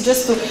 So this is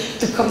just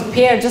to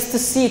compare, just to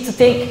see, to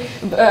take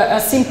a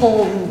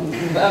simple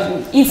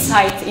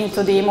insight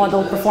into the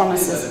model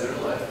performances.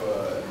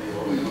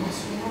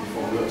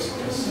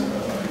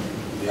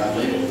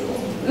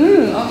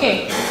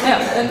 Okay, yeah,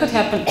 that could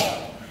happen.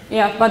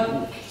 Yeah,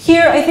 but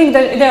here I think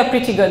that they are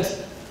pretty good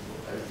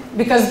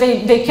because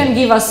they can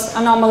give us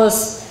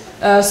anomalous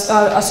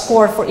a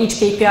score for each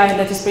KPI, and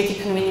that is pretty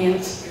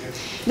convenient.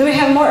 Do we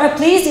have more?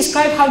 Please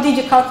describe how did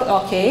you calculate?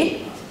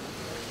 Okay,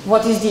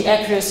 what is the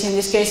accuracy in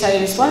this case? I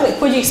responded.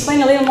 Could you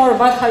explain a little more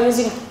about how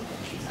using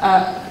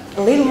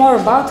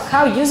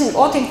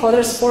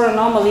autoencoders for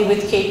anomaly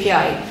with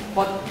KPI?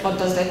 What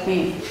does that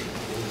mean?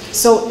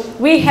 So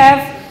we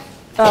have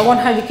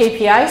 100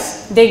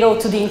 KPIs. They go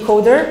to the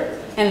encoder,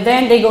 and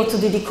then they go to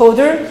the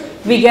decoder.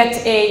 We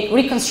get a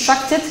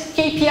reconstructed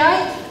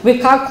KPI. We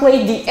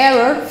calculate the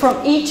error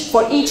for each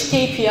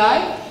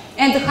KPI,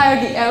 and the higher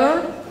the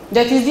error,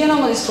 that is the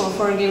anomaly score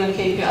for a given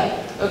KPI.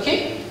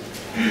 Okay?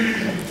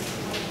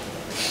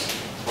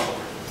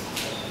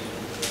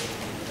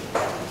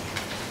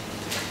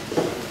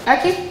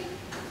 Okay.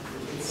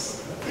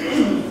 It's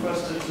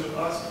question to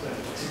ask them.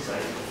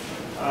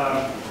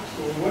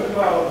 What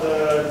about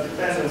the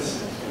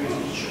dependencies between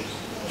features?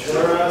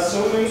 There are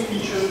so many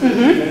features that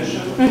you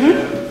mentioned.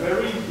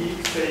 Very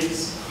big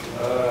phase,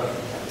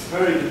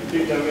 very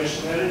big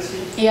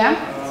dimensionality. Yeah.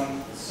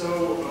 So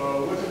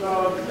what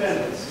about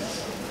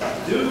dependencies?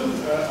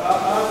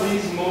 Are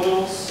these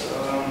models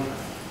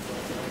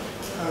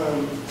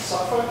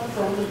suffer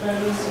from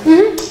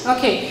dependencies?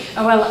 Okay.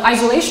 Well,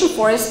 isolation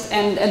forest,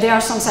 and there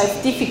are some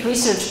scientific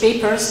research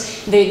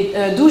papers. They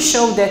do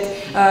show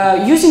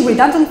that using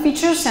redundant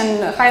features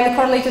and highly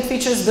correlated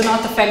features do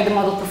not affect the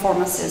model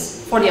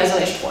performances for the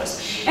isolation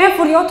forest. And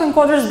for the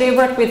autoencoders, they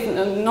work with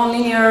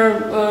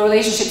nonlinear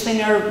relationships.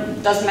 Linear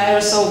doesn't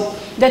matter, so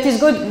that is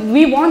good.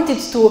 We wanted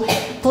to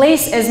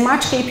place as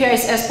much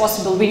KPIs as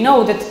possible. We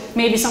know that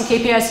maybe some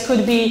KPIs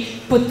could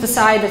be put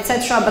aside,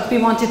 etc., but we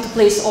wanted to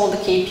place all the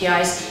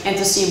KPIs and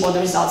to see what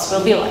the results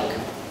will be like.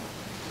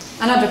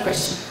 Another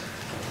question.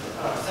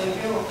 Thank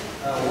you.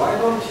 Why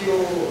don't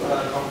you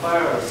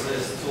compare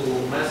these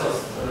two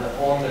methods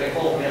on the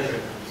recall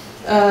metric?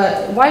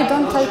 Why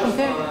don't I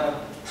compare?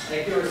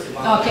 Accuracy,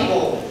 Okay.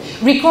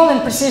 Recall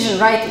and precision,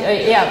 right?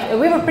 Yeah,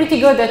 we were pretty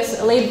good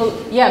at label.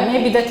 Yeah,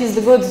 maybe that is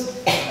the good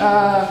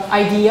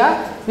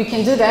idea. We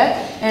can do that.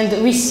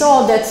 And we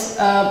saw that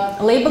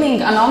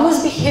labeling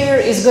anomalous behavior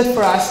is good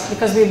for us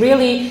because we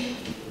really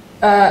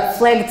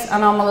flagged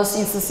anomalous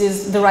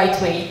instances the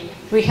right way.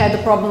 We had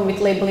a problem with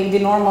labeling the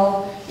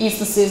normal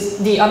instances,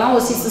 the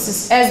anomalous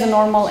instances as the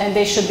normal, and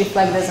they should be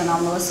flagged as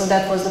anomalous. So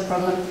that was the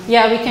problem.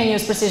 Yeah, we can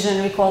use precision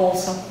and recall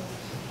also.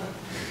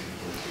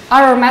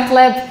 Our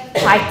MATLAB,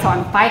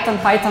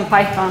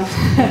 Python.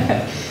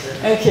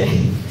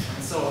 Okay.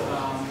 So,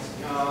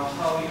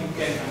 how you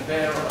can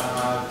compare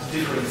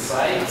different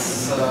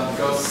sites?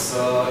 Because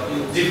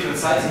different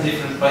sites in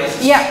different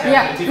places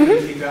have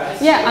different KPIs.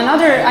 Yeah,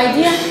 another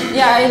idea.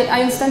 Yeah, I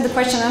understand the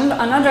question.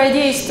 Another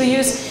idea is to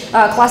use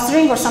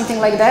clustering or something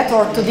like that,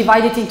 or to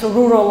divide it into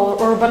rural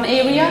or urban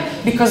area,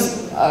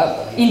 because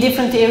in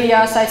different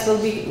area sites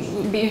will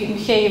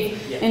behave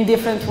in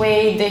different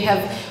way. They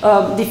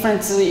have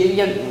different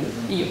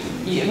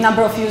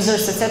number of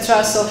users,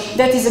 etc. So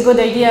that is a good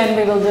idea, and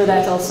we will do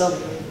that also.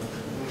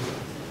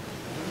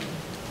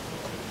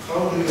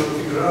 How do you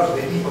figure out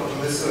the impact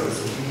on the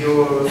service? In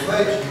your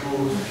slide,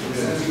 you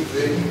presented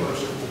the impact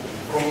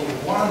from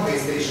one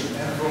base station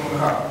and from a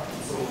hub.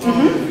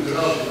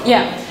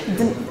 Yeah,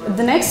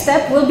 the next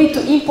step will be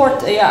to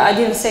import, I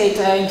didn't say it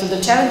into the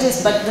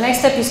challenges, but the next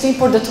step is to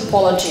import the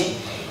topology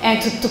and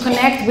to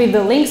connect with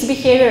the links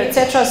behavior,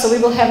 etc. So we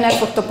will have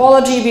network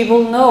topology, we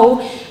will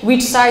know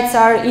which sites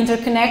are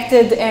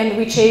interconnected and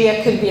which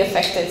area could be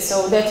affected.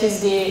 So that is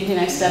the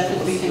next step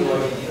that we can do.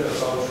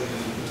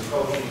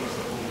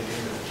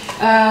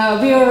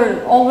 We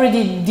are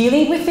already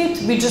dealing with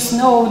it. We just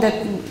know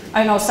that,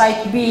 I know,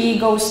 site B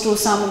goes to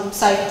some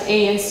site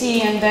A and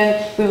C, and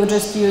then we will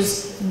just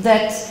use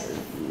that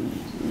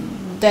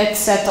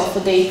set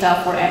of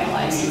data for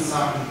analyzing.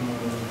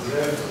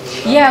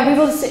 Yeah, we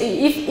will say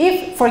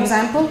if for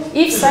example,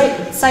 if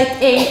site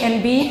A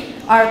and B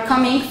are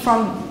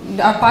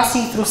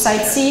passing through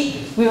site C,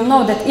 we will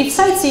know that if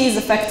site C is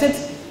affected,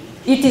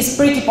 it is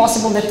pretty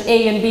possible that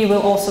A and B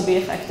will also be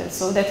affected.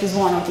 So that is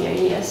one of the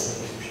ideas.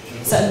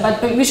 So,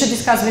 but we should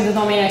discuss with the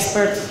domain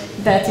expert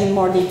that in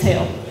more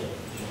detail.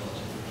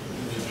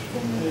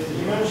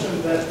 You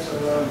mentioned that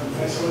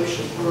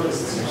isolation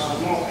forests are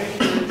more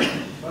accurate,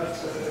 but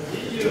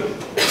did you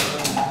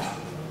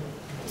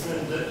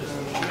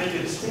make a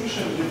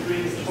distinction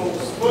between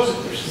false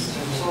positives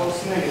and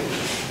false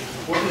negatives?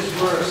 What is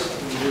worse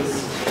in this?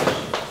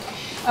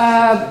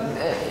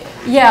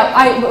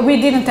 Yeah,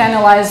 we didn't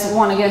analyze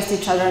one against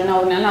each other.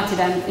 No, not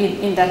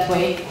in that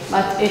way.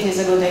 But it is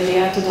a good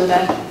idea to do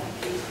that.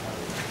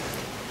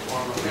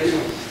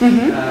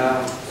 In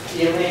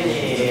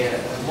any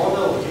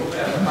model, you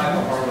have a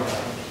hyperparameter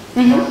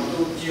to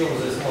tune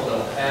this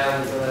model,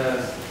 and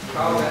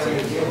how can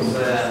you tune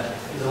the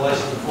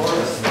isolation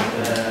forest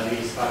with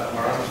this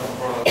hyperparameter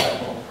for the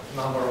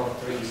number of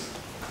trees?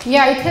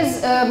 Yeah, it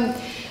has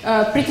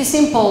pretty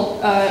simple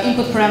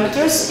input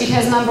parameters. It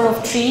has number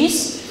of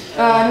trees,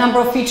 number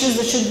of features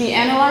that should be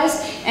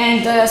analyzed,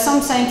 and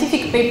some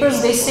scientific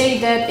papers, they say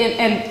that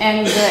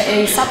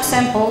a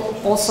subsample,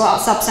 also a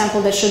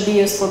subsample that should be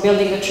used for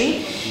building a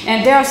tree.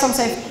 And there are some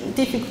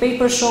scientific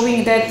papers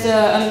showing that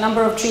a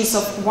number of trees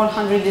of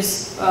 100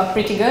 is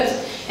pretty good,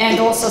 and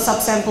also a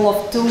subsample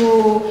of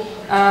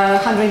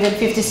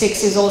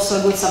 256 is also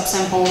a good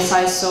subsample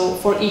size, so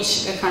for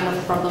each kind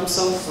of problem.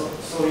 So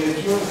you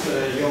use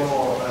your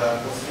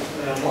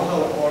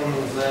model on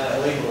the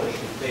labeling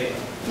data?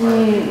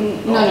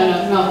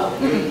 No.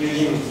 You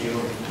didn't use.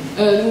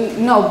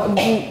 No,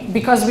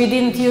 because we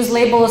didn't use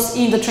labels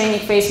in the training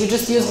phase. We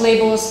just used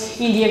labels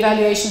in the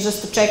evaluation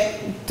just to check,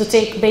 to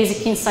take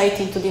basic insight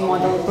into the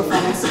model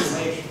performances.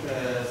 Make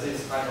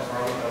these kind of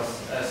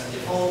parameters as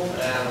default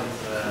and.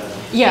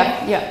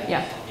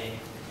 Yeah.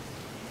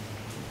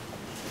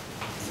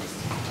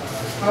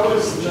 How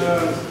is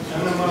the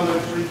anomaly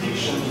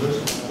prediction?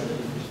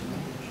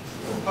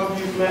 How do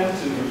you plan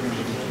to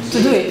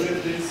do it?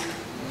 With this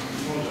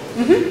model?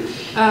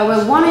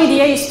 Well, one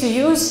idea is to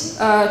use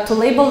to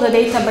label the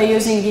data by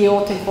using the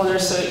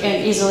autoencoders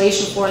and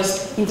isolation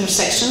forest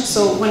intersection.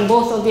 So when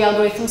both of the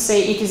algorithms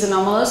say it is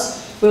anomalous,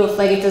 we will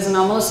flag it as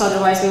anomalous.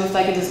 Otherwise, we will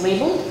flag it as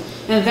labeled.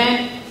 And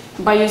then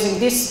by using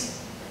this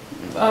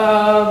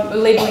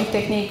labeling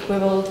technique, we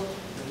will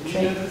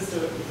train. The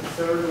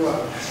third one.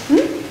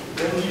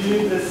 Then you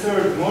need the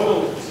third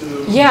model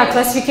to. Yeah,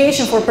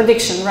 classification for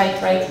prediction.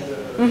 Right.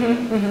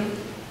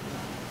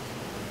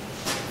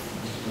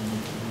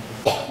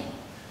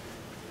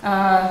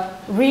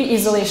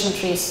 Re-isolation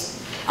trees.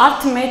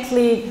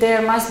 Ultimately,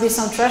 there must be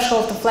some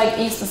threshold to flag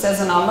instance as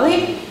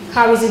anomaly.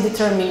 How is it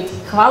determined?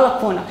 Hvala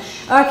puno.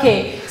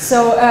 Okay,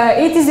 so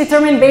it is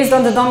determined based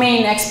on the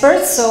domain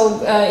experts.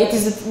 So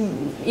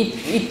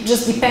it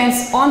just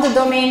depends on the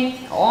domain,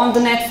 on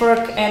the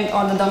network, and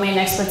on the domain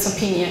expert's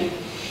opinion.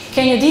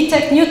 Can you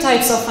detect new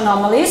types of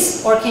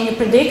anomalies, or can you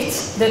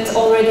predict that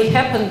already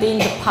happened in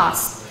the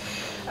past?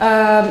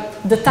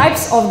 The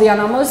types of the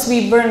anomalies,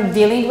 we weren't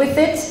dealing with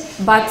it,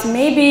 but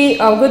maybe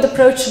a good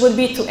approach would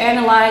be to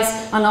analyze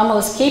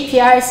anomalous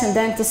KPIs and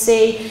then to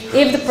say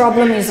if the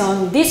problem is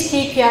on these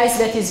KPIs,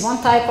 that is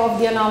one type of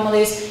the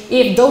anomalies.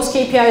 If those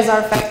KPIs are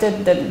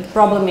affected, the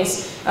problem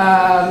is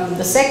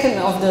the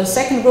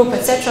second group,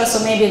 etc.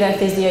 So maybe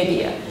that is the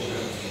idea.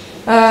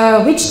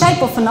 Which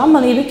type of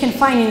anomaly we can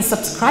find in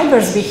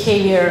subscribers'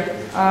 behavior?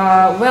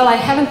 Well, I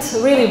haven't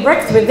really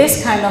worked with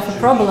this kind of a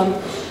problem,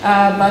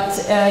 but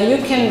you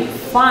can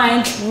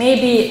find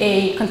maybe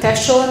a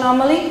contextual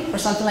anomaly or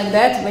something like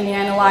that when you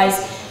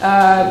analyze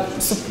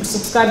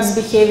subscribers'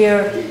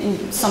 behavior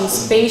in some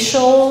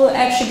spatial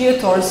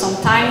attribute or some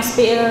time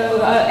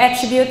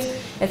attribute,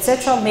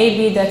 etc.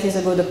 Maybe that is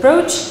a good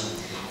approach.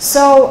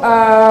 So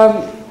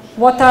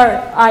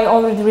I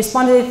already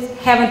responded,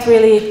 haven't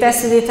really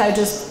tested it, I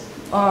just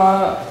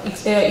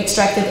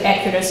extracted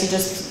accuracy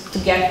just to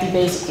get the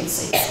basic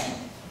insights.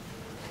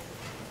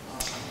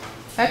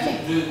 Okay.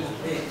 Do you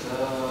update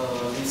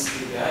these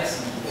KPIs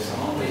and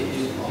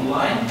only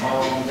online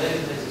or on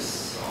daily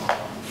basis?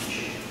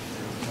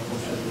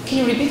 Can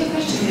you repeat the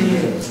question? Do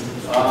you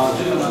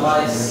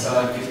analyze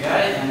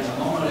KPI and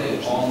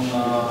anomaly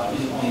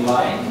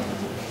online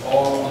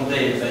or on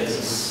daily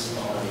basis?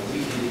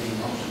 Weekly,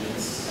 monthly?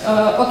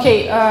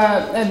 Okay,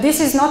 this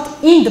is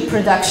not in the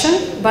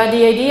production, but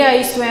the idea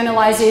is to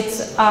analyze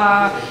it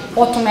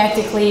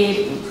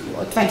automatically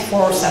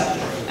 24/7.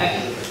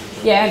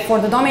 Yeah, and for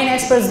the domain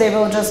experts, they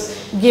will just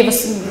give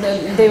us,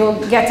 they will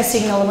get a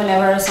signal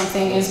whenever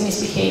something is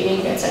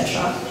misbehaving,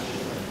 etc.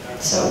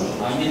 So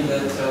I mean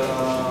that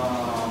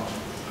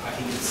I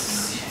think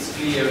it's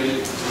clear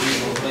we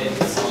will play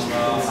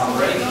some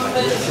regular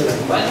basis,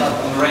 but not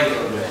on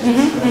regular basis.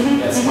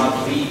 Yes, but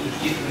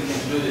if we can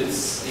do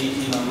this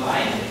in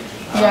online,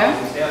 yeah.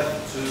 We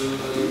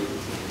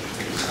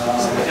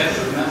have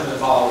to remember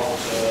about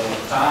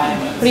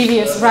time. And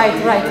previous, right.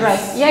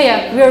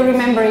 Yeah, we are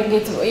remembering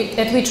it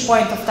at which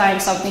point of time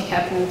something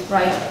happened,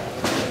 right?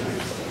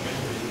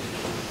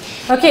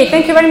 Okay,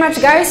 thank you very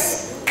much,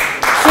 guys.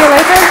 See you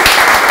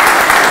later.